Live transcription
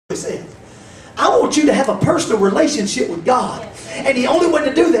said. I want you to have a personal relationship with God. And the only way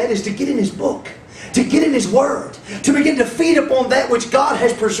to do that is to get in His book, to get in His Word, to begin to feed upon that which God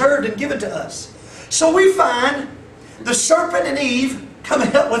has preserved and given to us. So we find the serpent and Eve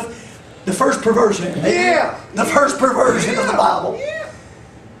coming up with the first perversion. Yeah. The first perversion of the Bible. Yeah.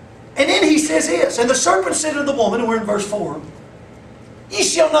 And then he says this, and the serpent said to the woman, and we're in verse 4, ye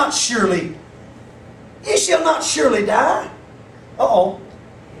shall not surely die. Uh-oh.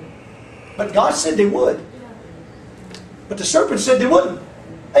 But God said they would. But the serpent said they wouldn't.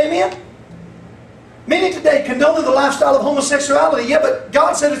 Amen? Many today condone the lifestyle of homosexuality. Yeah, but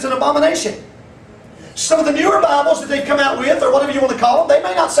God said it's an abomination. Some of the newer Bibles that they've come out with, or whatever you want to call them, they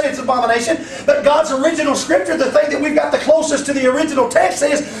may not say it's an abomination, but God's original Scripture, the thing that we've got the closest to the original text,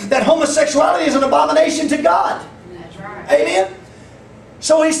 says that homosexuality is an abomination to God. That's right. Amen?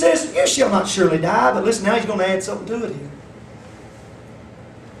 So He says, you shall not surely die, but listen, now He's going to add something to it here.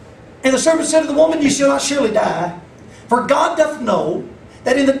 And the serpent said to the woman, ye shall not surely die, for God doth know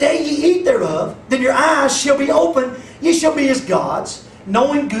that in the day ye eat thereof, then your eyes shall be open, ye shall be as gods,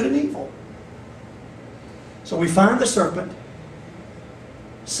 knowing good and evil. So we find the serpent,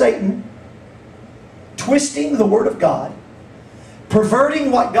 Satan, twisting the Word of God, perverting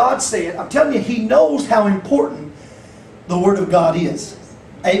what God said. I'm telling you, he knows how important the Word of God is.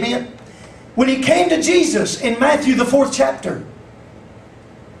 Amen? When he came to Jesus in Matthew the 4th chapter,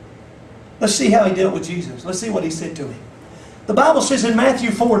 let's see how he dealt with Jesus. Let's see what he said to him. The Bible says in Matthew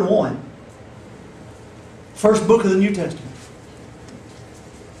 4:1, first book of the New Testament,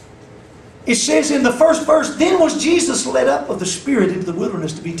 it says in the first verse, then was Jesus led up of the Spirit into the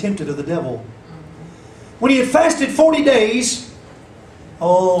wilderness to be tempted of the devil. When he had fasted 40 days,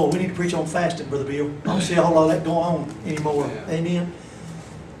 oh, we need to preach on fasting, Brother Bill. I don't see a whole lot of that going on anymore. Amen.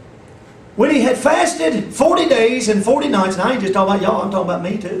 When he had fasted 40 days and 40 nights, and I ain't just talking about y'all, I'm talking about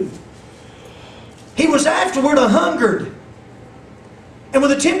me too. He was afterward a-hungered. And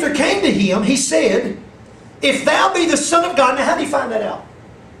when the tempter came to him, he said, if thou be the Son of God. Now how did he find that out?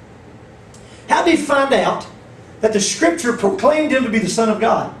 How did he find out that the Scripture proclaimed him to be the Son of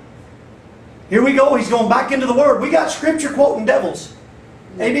God? Here we go. He's going back into the Word. We got Scripture quoting devils.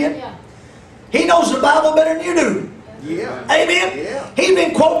 Amen? Yeah. He knows the Bible better than you do. Yeah. Amen? Yeah. He's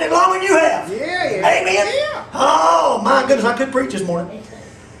been quoting it longer than you have. Yeah. Amen? Yeah. Oh, my goodness. I couldn't preach this morning.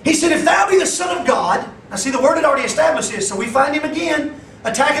 He said, if thou be the Son of God. Now see, the Word had already established this. So we find him again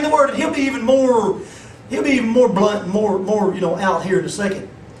attacking the Word. And he'll be even more blunt and more out here in a second.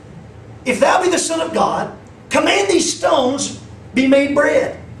 If thou be the Son of God, command these stones be made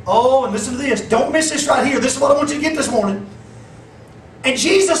bread. Oh, and listen to this. Don't miss this right here. This is what I want you to get this morning. And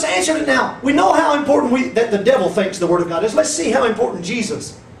Jesus answered it now. We know how important that the devil thinks the Word of God is. Let's see how important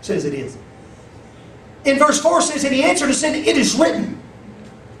Jesus says it is. In verse 4 it says, and he answered and said, it is written.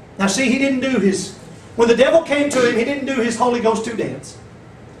 Now see, he didn't do his... When the devil came to him, he didn't do his Holy Ghost 2 dance.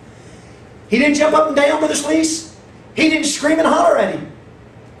 He didn't jump up and down, Brother Sleece. He didn't scream and holler at him.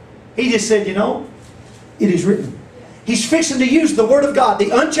 He just said, you know, it is written. He's fixing to use the Word of God, the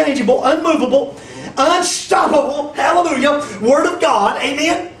unchangeable, unmovable, unstoppable, hallelujah, Word of God,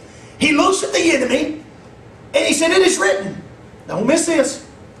 amen. He looks at the enemy and he said, it is written. Don't miss this.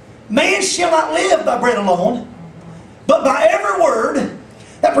 Man shall not live by bread alone, but by every word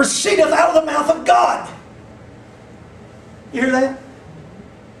that proceedeth out of the mouth of God. You hear that?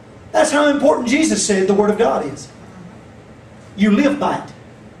 That's how important Jesus said the Word of God is. You live by it.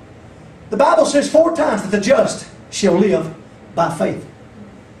 The Bible says 4 times that the just shall live by faith.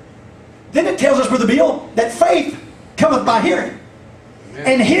 Then it tells us, Brother Bill, that faith cometh by hearing. Amen.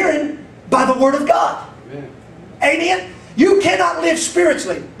 And hearing by the Word of God. Amen. Amen. You cannot live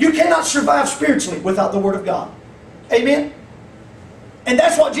spiritually. You cannot survive spiritually without the Word of God. Amen. And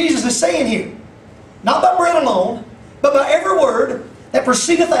that's what Jesus is saying here. Not by bread alone, but by every word that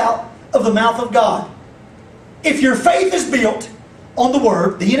proceedeth out of the mouth of God. If your faith is built on the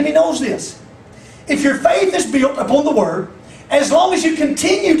Word, the enemy knows this. If your faith is built upon the Word, as long as you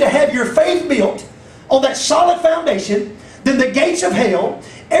continue to have your faith built on that solid foundation, then the gates of hell,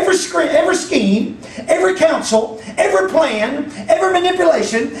 every scheme, every counsel, every plan, every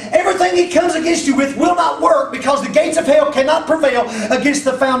manipulation, everything he comes against you with will not work, because the gates of hell cannot prevail against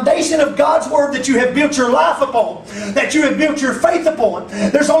the foundation of God's Word that you have built your life upon, that you have built your faith upon.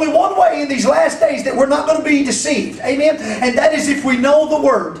 There's only one way in these last days that we're not going to be deceived. Amen? And that is if we know the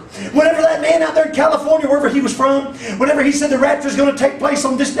Word. Whenever that man out there in California, wherever he was from, whenever he said the rapture is going to take place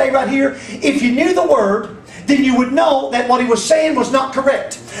on this day right here, if you knew the Word, then you would know that what he was saying was not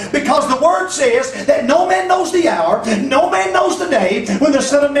correct. Because the Word says that no man knows the hour, no man knows the day when the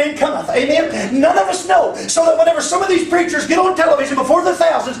Son of Man cometh. Amen? None of us know. So that whenever some of these preachers get on television before the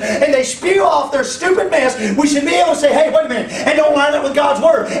thousands and they spew off their stupid mess, we should be able to say, hey, wait a minute, and don't line up with God's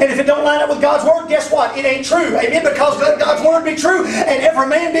Word. And if it don't line up with God's Word, guess what? It ain't true. Amen? Because let God's Word be true and every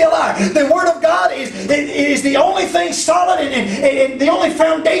man be a liar. The Word of God is the only thing solid and the only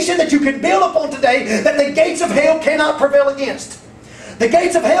foundation that you can build upon today that the gates of hell cannot prevail against. The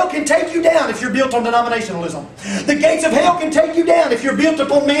gates of hell can take you down if you're built on denominationalism. The gates of hell can take you down if you're built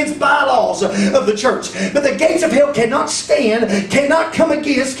upon man's bylaws of the church. But the gates of hell cannot stand, cannot come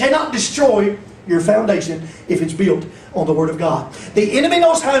against, cannot destroy your foundation if it's built on the Word of God. The enemy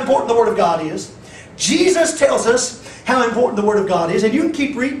knows how important the Word of God is. Jesus tells us how important the Word of God is. And you can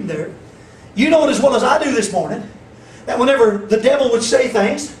keep reading there. You know it as well as I do this morning, that whenever the devil would say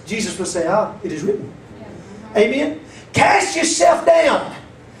things, Jesus would say, it is written. Amen? Cast yourself down.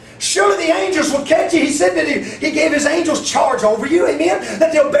 Surely the angels will catch you. He said that He gave His angels charge over you. Amen?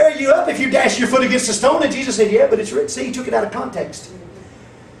 That they'll bear you up if you dash your foot against a stone. And Jesus said, yeah, but it's written. See, He took it out of context.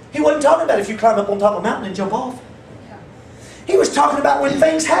 He wasn't talking about if you climb up on top of a mountain and jump off. He was talking about when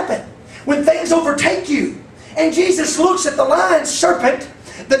things happen. When things overtake you. And Jesus looks at the lion serpent,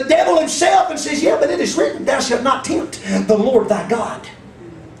 the devil himself, and says, yeah, but it is written, thou shalt not tempt the Lord thy God.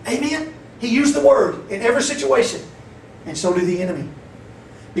 Amen? He used the Word in every situation. And so did the enemy.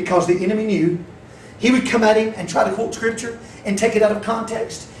 Because the enemy knew he would come at him and try to quote Scripture and take it out of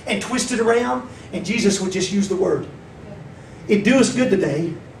context and twist it around, and Jesus would just use the Word. It'd do us good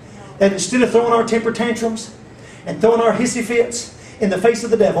today that instead of throwing our temper tantrums and throwing our hissy fits in the face of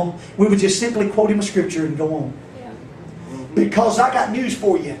the devil, we would just simply quote him a Scripture and go on. Because I got news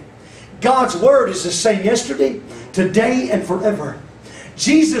for you. God's Word is the same yesterday, today, and forever.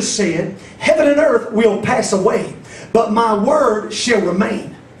 Jesus said, heaven and earth will pass away, but my Word shall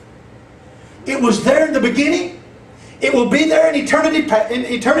remain. It was there in the beginning. It will be there in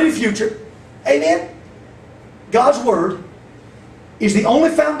eternity future. Amen? God's Word is the only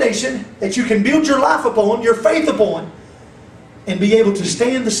foundation that you can build your life upon, your faith upon, and be able to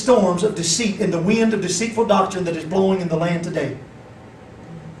stand the storms of deceit and the wind of deceitful doctrine that is blowing in the land today.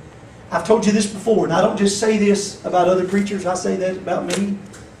 I've told you this before, and I don't just say this about other preachers. I say that about me.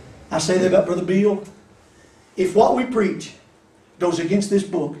 I say that about Brother Bill. If what we preach goes against this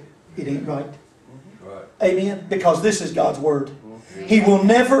book, it ain't right. Amen? Because this is God's Word. He will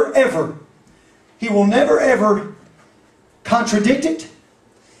never ever contradict it.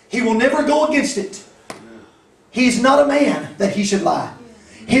 He will never go against it. He's not a man that He should lie.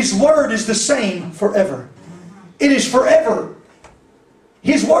 His Word is the same forever. It is forever.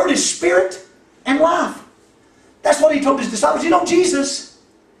 His Word is spirit and life. That's what He told His disciples. You know, Jesus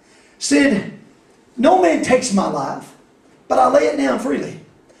said, no man takes my life, but I lay it down freely.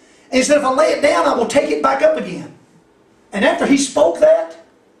 And He said, if I lay it down, I will take it back up again. And after He spoke that,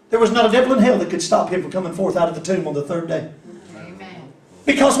 there was not a devil in hell that could stop Him from coming forth out of the tomb on the third day. Amen.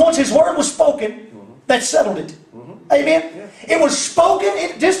 Because once His Word was spoken, that settled it. Amen? It was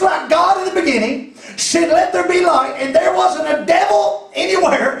spoken, just like God in the beginning said, let there be light, and there wasn't a devil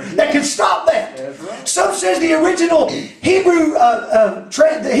anywhere that could stop that. Right. Some says the original Hebrew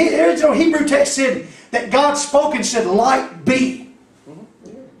text said that God spoke and said, light be.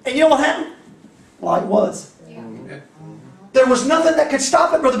 And you know what happened? Light was. There was nothing that could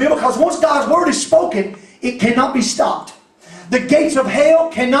stop it, Brother Bill, because once God's Word is spoken, it cannot be stopped. The gates of hell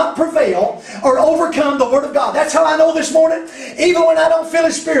cannot prevail or overcome the Word of God. That's how I know this morning. Even when I don't feel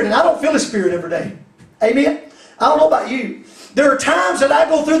His Spirit, and I don't feel His Spirit every day. Amen? I don't know about you. There are times that I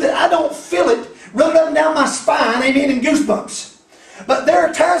go through that I don't feel it running up and down my spine, amen, in goosebumps. But there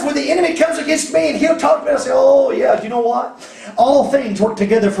are times when the enemy comes against me and he'll talk to me and I'll say, oh yeah, you know what? All things work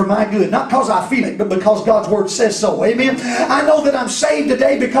together for my good. Not because I feel it, but because God's Word says so. Amen? I know that I'm saved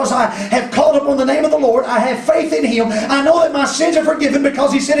today because I have called upon the name of the Lord. I have faith in Him. I know that my sins are forgiven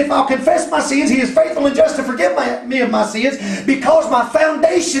because He said if I'll confess my sins, He is faithful and just to forgive me of my sins, because my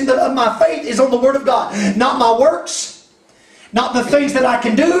foundation of my faith is on the Word of God. Not my works, not the things that I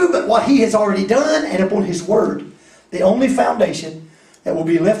can do, but what He has already done and upon His Word. The only foundation that will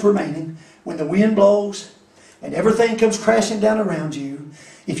be left remaining when the wind blows and everything comes crashing down around you.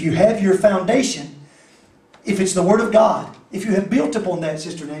 If you have your foundation, if it's the Word of God, if you have built upon that,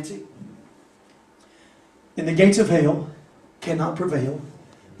 Sister Nancy, then the gates of hell cannot prevail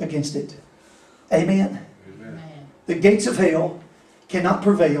against it. Amen? Amen. The gates of hell cannot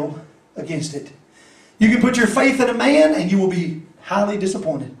prevail against it. You can put your faith in a man and you will be highly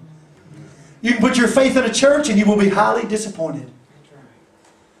disappointed. You can put your faith in a church and you will be highly disappointed.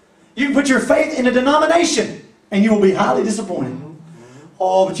 You can put your faith in a denomination and you will be highly disappointed.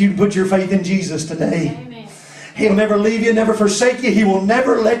 Oh, but you can put your faith in Jesus today. Amen. He'll never leave you, never forsake you. He will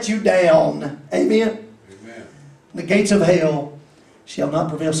never let you down. Amen. Amen. The gates of hell shall not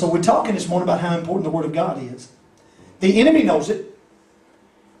prevail. So we're talking this morning about how important the Word of God is. The enemy knows it.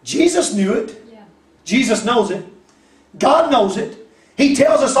 Jesus knew it. Yeah. Jesus knows it. God knows it. He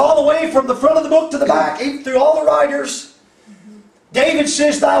tells us all the way from the front of the book to the back, even through all the writers. David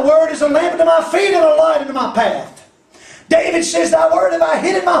says, Thy word is a lamp unto my feet and a light unto my path. David says, Thy word have I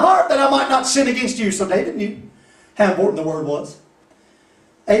hid in my heart that I might not sin against you. So David knew how important the word was.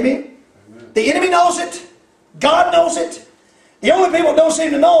 Amen. Amen. The enemy knows it. God knows it. The only people that don't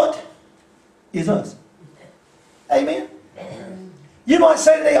seem to know it is us. Amen. You might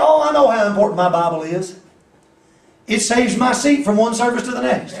say today, oh, I know how important my Bible is. It saves my seat from one service to the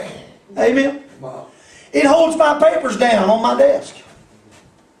next. Amen. Wow. It holds my papers down on my desk.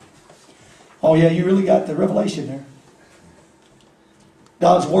 Oh yeah, you really got the revelation there.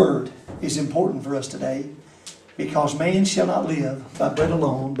 God's Word is important for us today because man shall not live by bread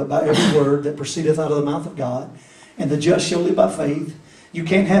alone, but by every word that proceedeth out of the mouth of God. And the just shall live by faith. You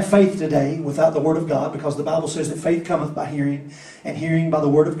can't have faith today without the Word of God, because the Bible says that faith cometh by hearing, and hearing by the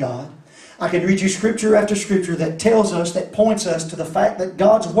Word of God. I can read you scripture after scripture that tells us, that points us to the fact that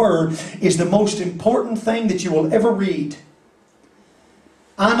God's Word is the most important thing that you will ever read.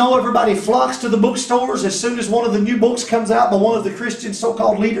 I know everybody flocks to the bookstores as soon as one of the new books comes out by one of the Christian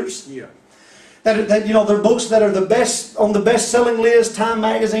so-called leaders. Yeah. That you know, they're books that are the best on the best-selling list, Time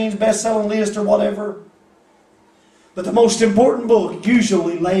Magazine's best-selling list or whatever. But the most important book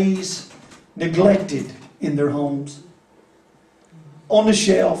usually lays neglected in their homes, on the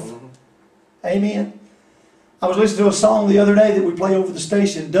shelf. Amen. I was listening to a song the other day that we play over the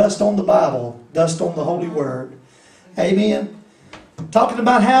station, Dust on the Bible, Dust on the Holy Word. Amen. Talking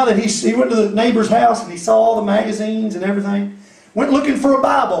about how that he went to the neighbor's house and he saw all the magazines and everything. Went looking for a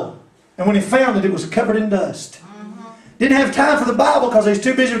Bible. And when he found it, it was covered in dust. Didn't have time for the Bible because they was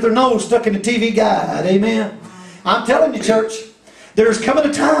too busy with their nose stuck in the TV guide. Amen. I'm telling you, church, there's coming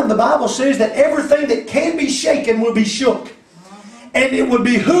a time, the Bible says, that everything that can be shaken will be shook. And it would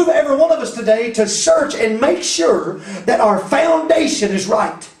behoove every one of us today to search and make sure that our foundation is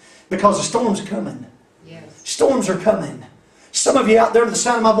right. Because the storms are coming. Yes. Storms are coming. Some of you out there, the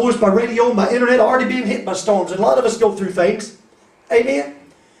sound of my voice by radio and by internet, are already being hit by storms. And a lot of us go through things. Amen.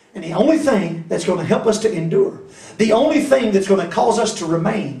 And the only thing that's going to help us to endure, the only thing that's going to cause us to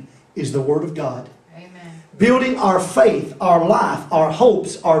remain, is the Word of God. Amen. Building our faith, our life, our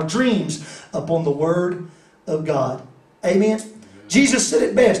hopes, our dreams upon the Word of God. Amen. Jesus said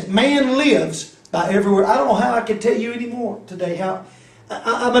it best. Man lives by every word. I don't know how I can tell you anymore today. How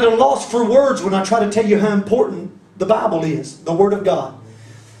I'm at a loss for words when I try to tell you how important the Bible is, the Word of God.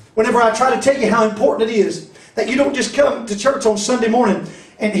 Whenever I try to tell you how important it is that you don't just come to church on Sunday morning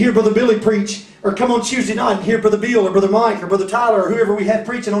and hear Brother Billy preach, or come on Tuesday night and hear Brother Bill or Brother Mike or Brother Tyler or whoever we have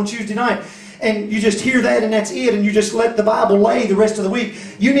preaching on Tuesday night, and you just hear that and that's it, and you just let the Bible lay the rest of the week.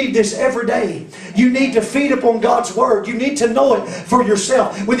 You need this every day. You need to feed upon God's Word. You need to know it for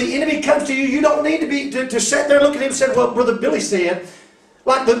yourself. When the enemy comes to you, you don't need to sit there and look at him and say, well, Brother Billy said,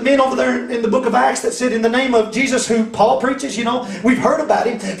 like the men over there in the book of Acts that said, in the name of Jesus, who Paul preaches, you know, we've heard about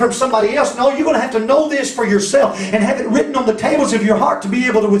him from somebody else. No, you're going to have to know this for yourself and have it written on the tables of your heart to be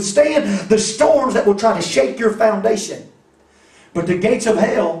able to withstand the storms that will try to shake your foundation. But the gates of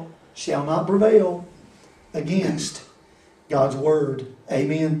hell shall not prevail against God's Word.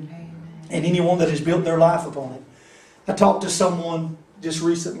 Amen. Amen. And anyone that has built their life upon it. I talked to someone just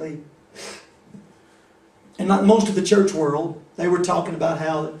recently, and like most of the church world, they were talking about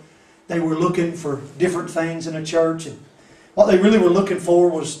how they were looking for different things in a church, and what they really were looking for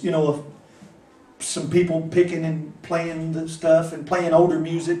was, you know, some people picking and playing the stuff and playing older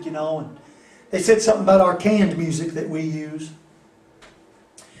music, you know. And they said something about our canned music that we use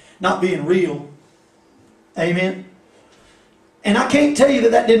not being real. Amen. And I can't tell you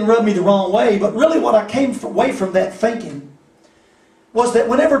that that didn't rub me the wrong way, but really what I came away from that thinking was that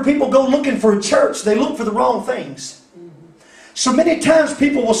whenever people go looking for a church, they look for the wrong things. So many times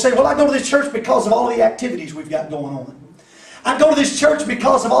people will say, well, I go to this church because of all the activities we've got going on. I go to this church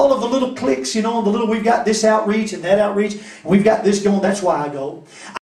because of all of the little cliques, you know, we've got this outreach and that outreach, and we've got this going, that's why I go.